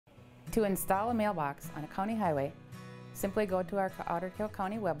To install a mailbox on a county highway, simply go to our Otter Tail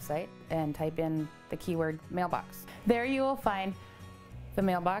County website and type in the keyword mailbox. There you will find the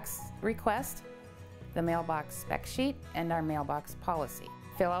mailbox request, the mailbox spec sheet, and our mailbox policy.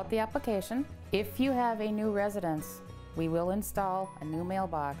 Fill out the application. If you have a new residence, we will install a new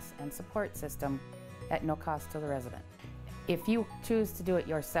mailbox and support system at no cost to the resident. If you choose to do it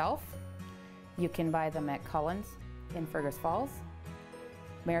yourself, you can buy them at Cullen's in Fergus Falls,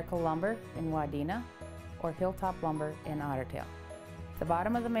 Miracle Lumber in Wadena, or Hilltop Lumber in Otter Tail. The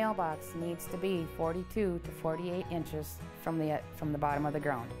bottom of the mailbox needs to be 42 to 48 inches from the bottom of the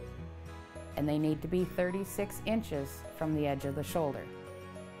ground, and they need to be 36 inches from the edge of the shoulder.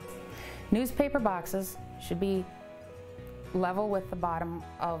 Newspaper boxes should be level with the bottom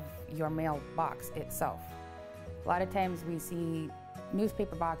of your mailbox itself. A lot of times we see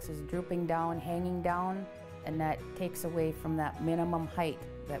newspaper boxes drooping down, hanging down, and that takes away from that minimum height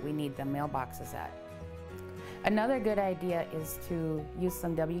that we need the mailboxes at. Another good idea is to use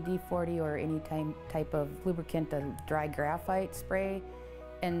some WD-40 or any type of lubricant, a dry graphite spray,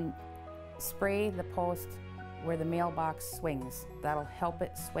 and spray the post where the mailbox swings. That'll help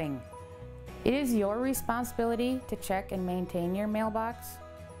it swing. It is your responsibility to check and maintain your mailbox,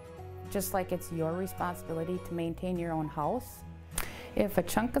 just like it's your responsibility to maintain your own house. If a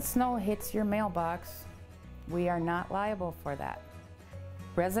chunk of snow hits your mailbox, we are not liable for that.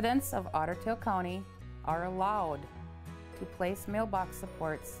 Residents of Otter Tail County are allowed to place mailbox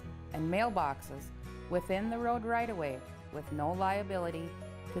supports and mailboxes within the road right-of-way with no liability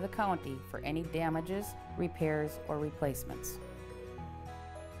to the county for any damages, repairs, or replacements.